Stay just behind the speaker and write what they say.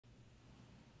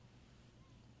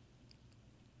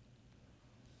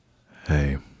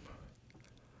Hey,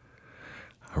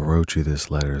 I wrote you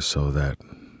this letter so that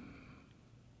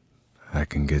I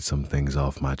can get some things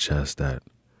off my chest that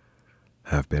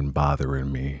have been bothering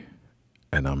me.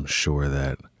 And I'm sure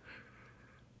that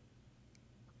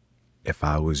if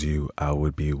I was you, I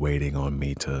would be waiting on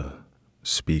me to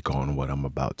speak on what I'm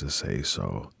about to say.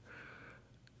 So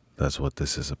that's what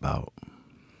this is about.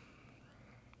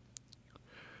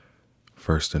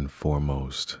 First and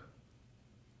foremost,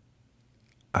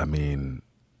 I mean,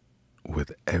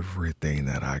 with everything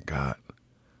that I got,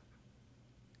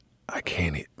 I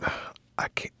can't, e- I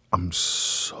can't, I'm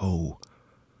so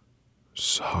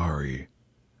sorry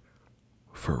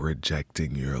for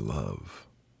rejecting your love,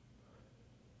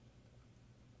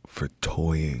 for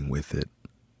toying with it,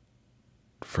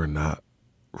 for not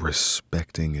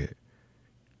respecting it,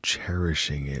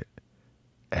 cherishing it,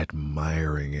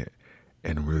 admiring it,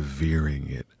 and revering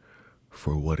it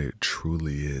for what it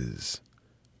truly is,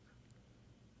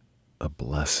 a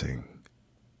blessing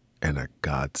and a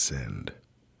godsend.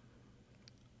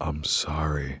 I'm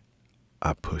sorry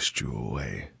I pushed you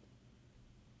away.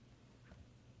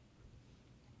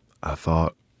 I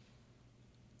thought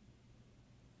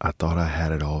I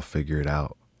had it all figured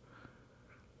out.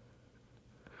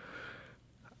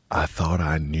 I thought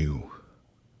I knew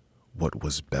what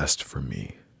was best for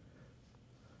me.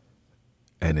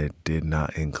 And it did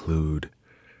not include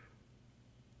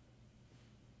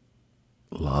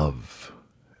love.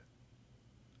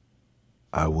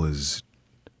 I was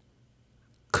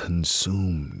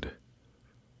consumed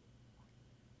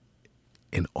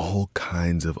in all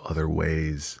kinds of other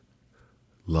ways.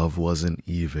 Love wasn't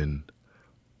even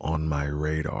on my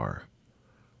radar.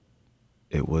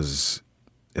 It was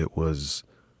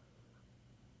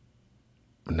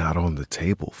not on the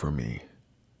table for me.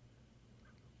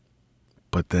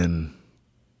 But then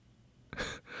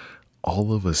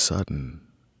all of a sudden,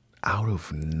 out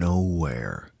of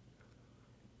nowhere,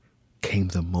 came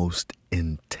the most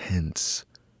intense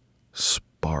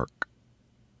spark.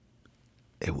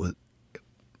 It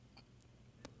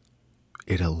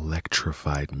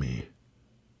electrified me.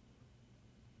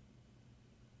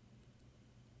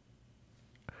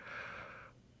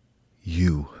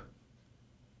 You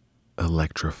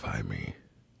electrify me.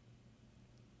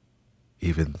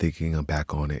 Even thinking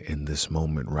back on it in this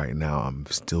moment right now, I'm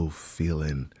still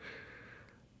feeling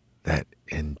that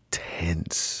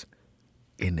intense,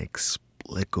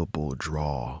 inexplicable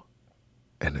draw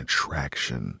and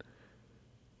attraction.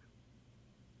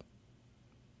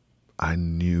 I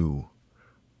knew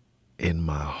in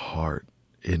my heart,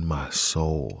 in my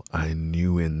soul, I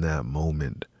knew in that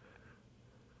moment.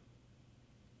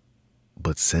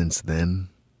 But since then,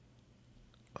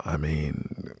 I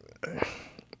mean,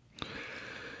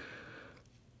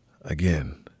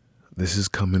 again, this is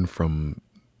coming from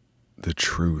the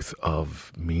truth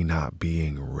of me not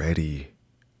being ready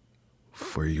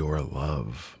for your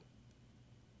love.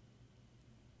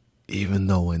 Even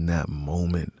though in that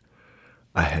moment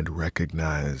I had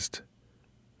recognized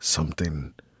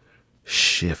something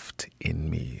shift in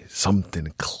me,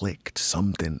 something clicked,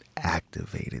 something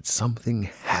activated, something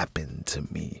happened to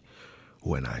me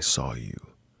when I saw you.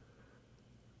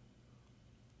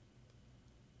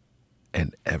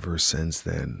 And ever since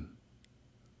then,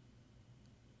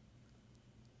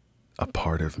 a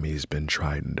part of me has been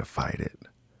trying to fight it,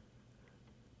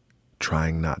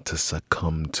 trying not to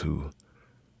succumb to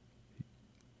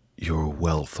your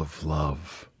wealth of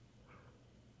love.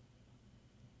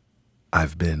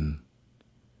 I've been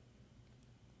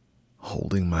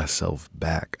holding myself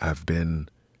back. I've been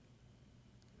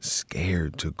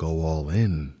scared to go all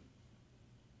in.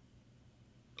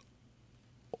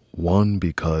 One,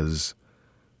 because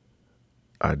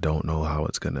I don't know how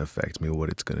it's going to affect me, what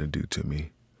it's going to do to me.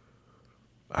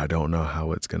 I don't know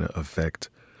how it's going to affect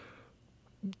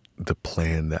the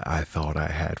plan that I thought I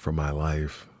had for my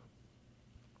life.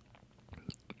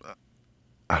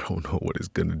 I don't know what it's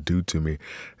going to do to me.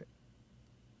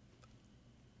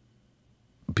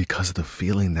 Because the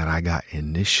feeling that I got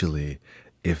initially,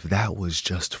 if that was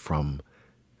just from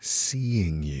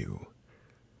seeing you,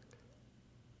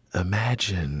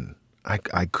 imagine, I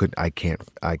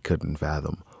couldn't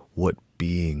fathom what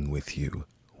being with you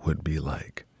would be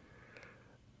like.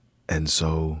 And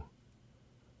so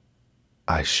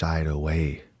I shied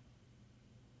away.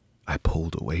 I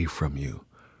pulled away from you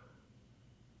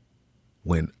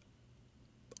when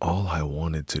all I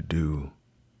wanted to do,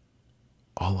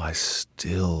 all I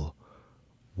still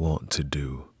want to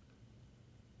do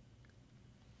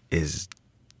is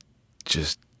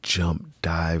just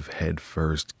dive head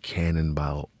first,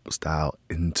 cannonball style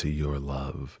into your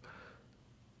love.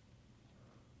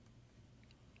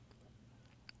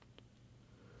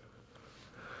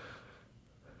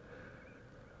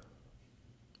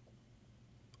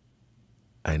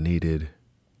 I needed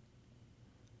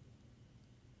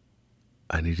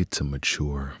to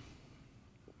mature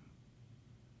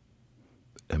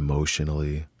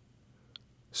emotionally,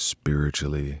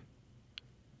 spiritually,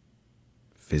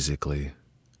 physically,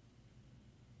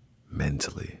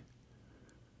 mentally.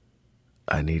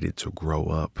 I needed to grow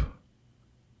up.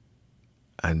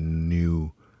 I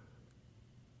knew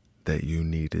that you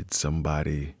needed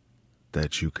somebody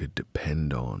that you could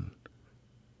depend on.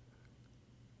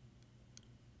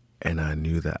 And I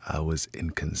knew that I was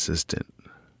inconsistent.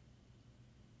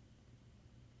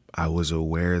 I was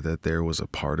aware that there was a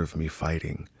part of me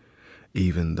fighting,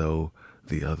 even though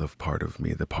the other part of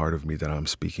me, the part of me that I'm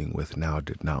speaking with now,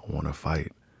 did not want to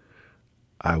fight.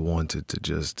 I wanted to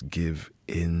just give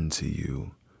in to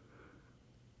you.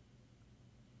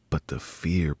 But the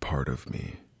fear part of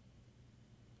me,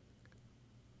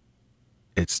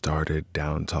 it started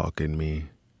down talking me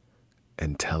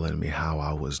and telling me how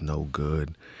I was no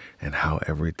good and how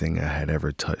everything I had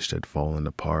ever touched had fallen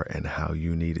apart and how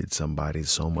you needed somebody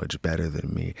so much better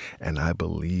than me. And I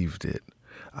believed it.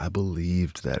 I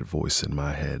believed that voice in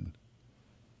my head.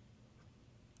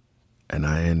 And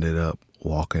I ended up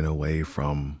walking away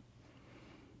from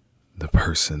the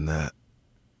person that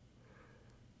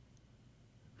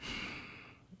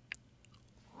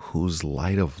whose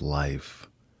light of life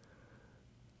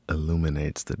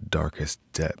illuminates the darkest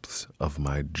depths of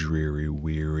my dreary,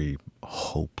 weary,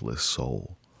 hopeless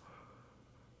soul.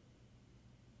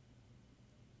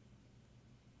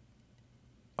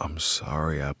 I'm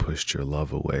sorry I pushed your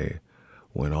love away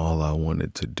when all I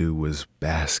wanted to do was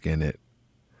bask in it.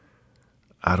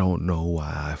 I don't know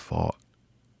why I fought.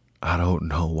 I don't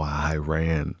know why I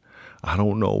ran. I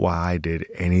don't know why I did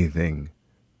anything.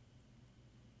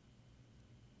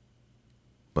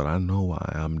 But I know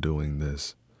why I'm doing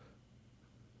this.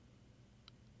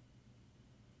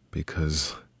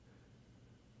 Because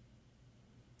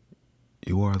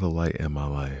you are the light in my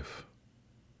life.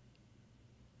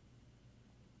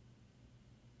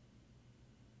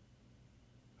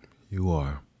 You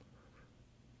are.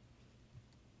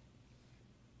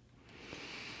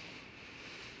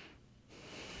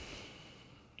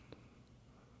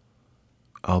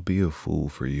 I'll be a fool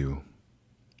for you.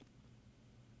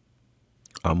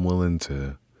 I'm willing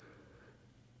to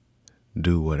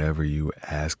do whatever you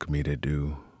ask me to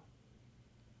do.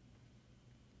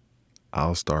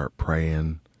 I'll start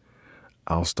praying.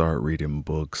 I'll start reading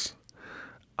books.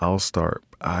 I'll start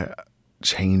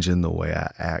changing the way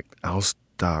I act.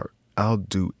 I'll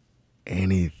do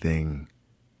anything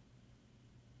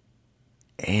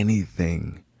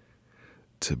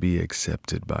to be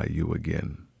accepted by you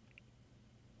again.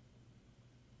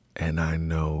 And I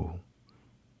know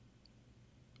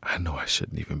I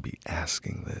shouldn't even be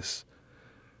asking this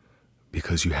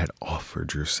because you had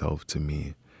offered yourself to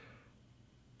me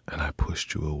and I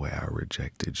pushed you away. I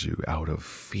rejected you out of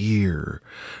fear,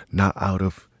 not out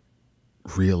of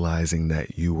realizing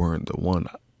that you weren't the one.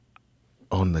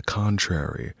 On the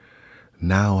contrary,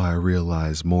 now I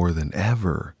realize more than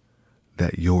ever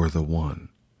that you're the one,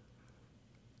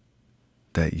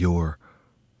 that you're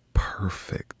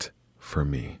perfect for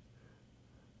me.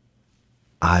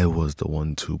 I was the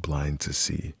one too blind to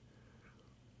see.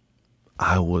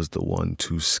 I was the one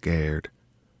too scared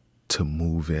to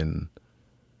move in.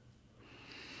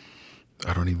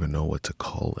 I don't even know what to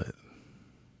call it.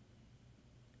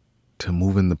 To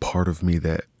move in the part of me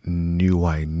that knew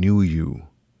I knew you,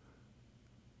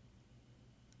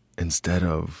 instead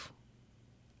of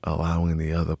allowing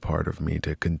the other part of me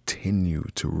to continue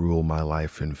to rule my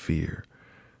life in fear.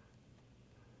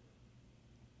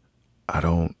 I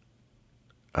don't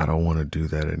want to do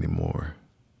that anymore.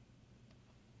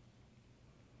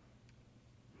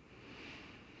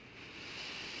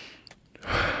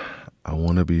 I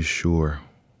want to be sure.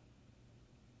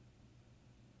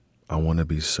 I want to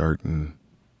be certain.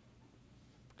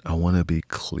 I want to be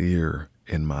clear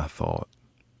in my thought.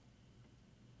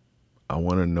 I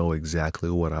want to know exactly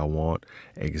what I want,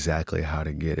 exactly how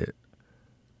to get it.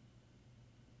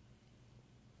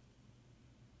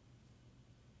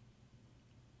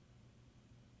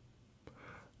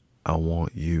 I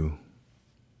want you.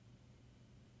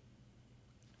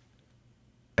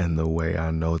 And the way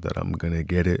I know that I'm going to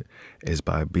get it is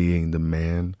by being the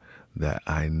man that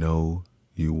I know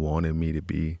you wanted me to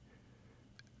be,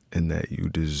 and that you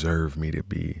deserve me to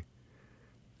be,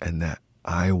 and that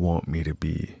I want me to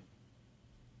be.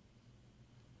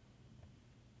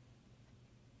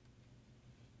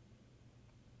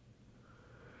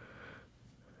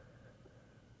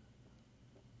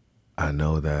 I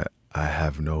know that I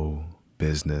have no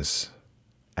business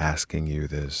asking you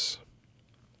this,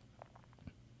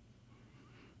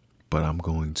 but I'm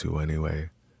going to anyway,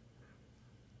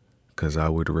 because I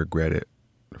would regret it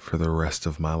for the rest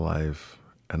of my life.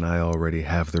 And I already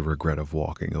have the regret of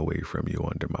walking away from you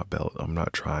under my belt. I'm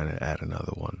not trying to add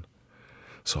another one.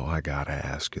 So I gotta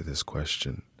ask you this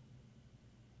question.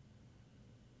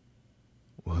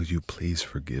 Will you please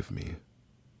forgive me?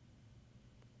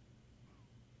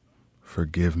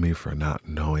 Forgive me for not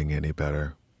knowing any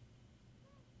better.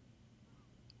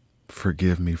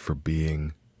 Forgive me for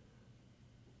being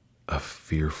a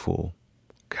fearful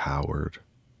coward.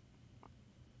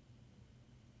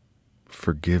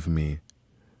 Forgive me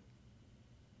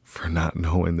for not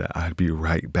knowing that I'd be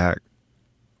right back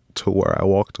to where I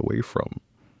walked away from.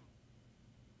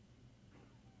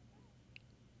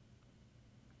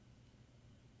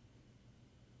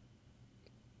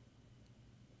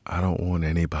 I don't want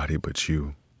anybody but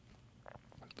you.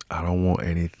 I don't want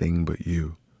anything but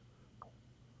you.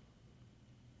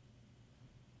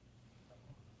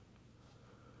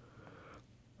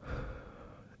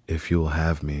 If you'll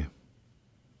have me,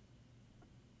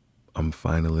 I'm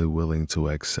finally willing to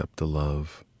accept the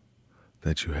love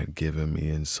that you had given me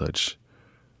in such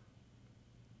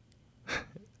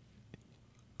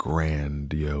grand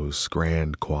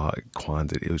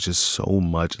quantity. It was just so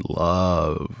much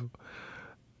love.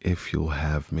 If you'll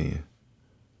have me,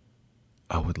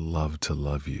 I would love to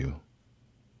love you.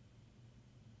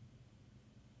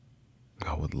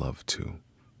 I would love to,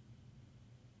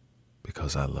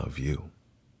 because I love you.